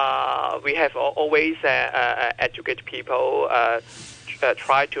we have always educated people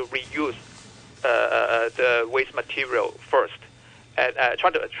try to reuse the waste material first, and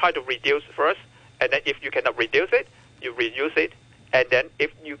try to reduce first, and then if you cannot reduce it, you reuse it, and then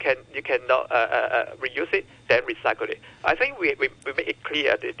if you cannot reuse it, then recycle it. I think we make it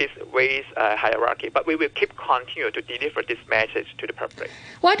clear this waste hierarchy, but we will continue to deliver this message to the public.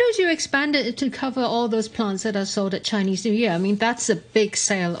 Why don't you expand it to cover all those plants that are sold at Chinese New Year? I mean, that's a big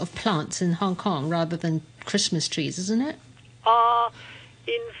sale of plants in Hong Kong rather than Christmas trees, isn't it?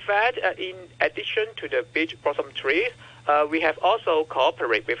 In fact, in addition to the beach blossom trees, we have also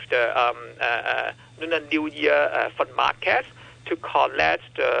cooperated with the Lunar New Year fun markets to collect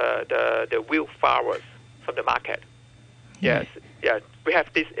the wildflowers from the market. Yes, we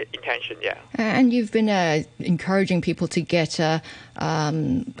have this intention, yeah. And you've been encouraging people to get,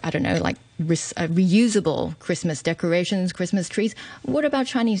 reusable Christmas decorations, Christmas trees. What about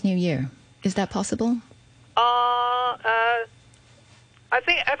Chinese New Year? Is that possible? I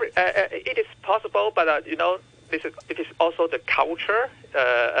think it is possible, but it is also the culture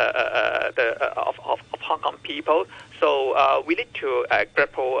of Hong Kong people. So we need to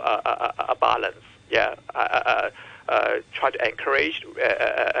grapple a balance. Yeah, try to encourage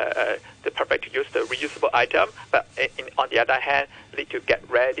the public to use the reusable item, but on the other hand, need to get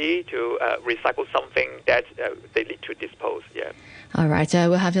ready to recycle something that they need to dispose. Yeah. All right,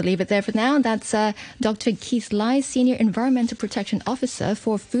 we'll have to leave it there for now. That's Dr. Keith Lai, Senior Environmental Protection Officer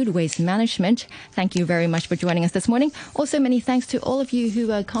for Food Waste Management. Thank you very much for joining us this morning. Also, many thanks to all of you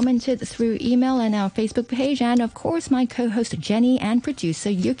who commented through email and our Facebook page. And, of course, my co-host Jenny and producer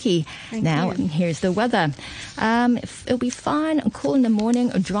Yuki. Here's the weather. It'll be fine, cool in the morning,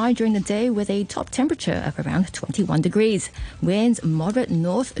 dry during the day with a top temperature of around 21 degrees. Winds moderate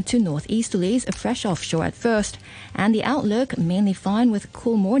north to northeasterlies, fresh offshore at first. And the outlook mainly fine with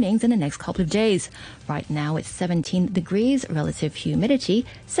cool mornings in the next couple of days. Right now it's 17 degrees, relative humidity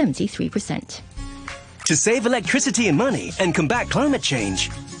 73%. To save electricity and money and combat climate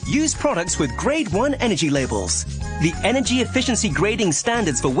change, use products with Grade 1 energy labels. The energy efficiency grading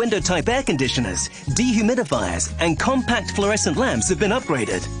standards for window-type air conditioners, dehumidifiers, and compact fluorescent lamps have been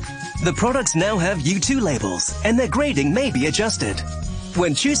upgraded. The products now have U2 labels, and their grading may be adjusted.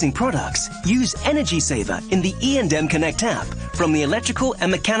 When choosing products, use Energy Saver in the E&M Connect app from the Electrical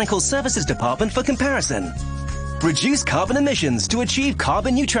and Mechanical Services Department for comparison. Reduce carbon emissions to achieve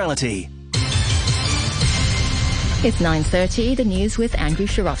carbon neutrality. It's 9:30, the news with Andrew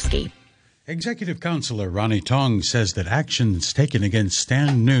Shirovsky. Executive Councillor Ronnie Tong says that actions taken against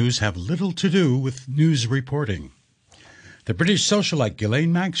Stan News have little to do with news reporting. The British socialite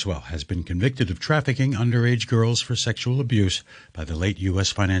Ghislaine Maxwell has been convicted of trafficking underage girls for sexual abuse by the late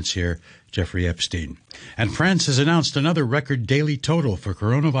U.S. financier Jeffrey Epstein. And France has announced another record daily total for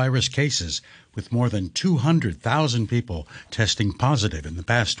coronavirus cases, with more than 200,000 people testing positive in the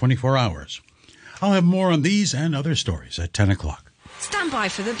past 24 hours. I'll have more on these and other stories at 10 o'clock. Stand by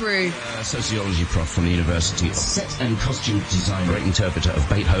for the brew. Sociology prof from the University, set and costume designer, great interpreter of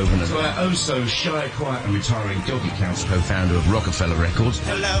Beethoven, as well as shy, quiet and retiring doggy council, co-founder of Rockefeller Records.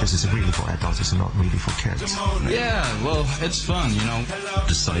 Hello. This is really for adults, it's not really for kids. Yeah, well, it's fun, you know.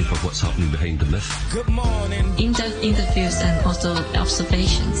 Decipher what's happening behind the myth. Good morning. In-depth interviews and also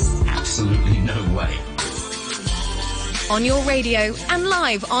observations. Absolutely no way. On your radio and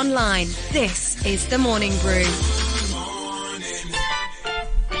live online, this is The Morning Brew.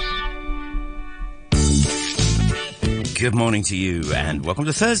 Good morning to you, and welcome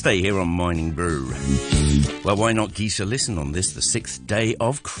to Thursday here on Morning Brew. Well, why not geese a listen on this, the 6th day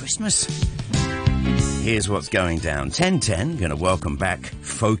of Christmas? Here's what's going down. 10:10, going to welcome back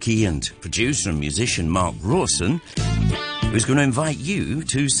folkie and producer and musician Mark Rawson, who's going to invite you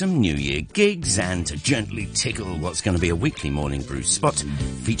to some New Year gigs and to gently tickle what's going to be a weekly Morning Brew spot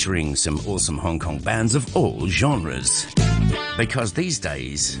featuring some awesome Hong Kong bands of all genres. Because these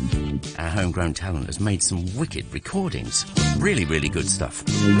days, our homegrown talent has made some wicked recordings. Really, really good stuff.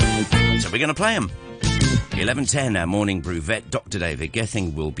 So we're going to play them. 11:10, our Morning Brew vet, Dr. David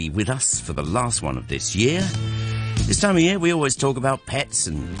Gething, will be with us for the last one of this year. This time of year, we always talk about pets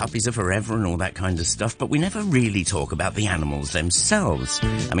and puppies are forever and all that kind of stuff, but we never really talk about the animals themselves.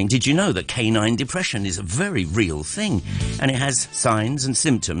 I mean, did you know that canine depression is a very real thing? And it has signs and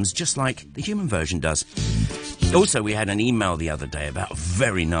symptoms just like the human version does. Also, we had an email the other day about a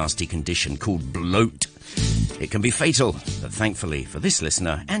very nasty condition called bloat. It can be fatal, but thankfully for this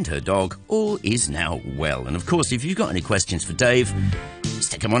listener and her dog, all is now well. And of course, if you've got any questions for Dave,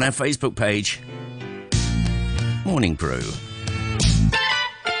 stick them on our Facebook page. Morning Brew.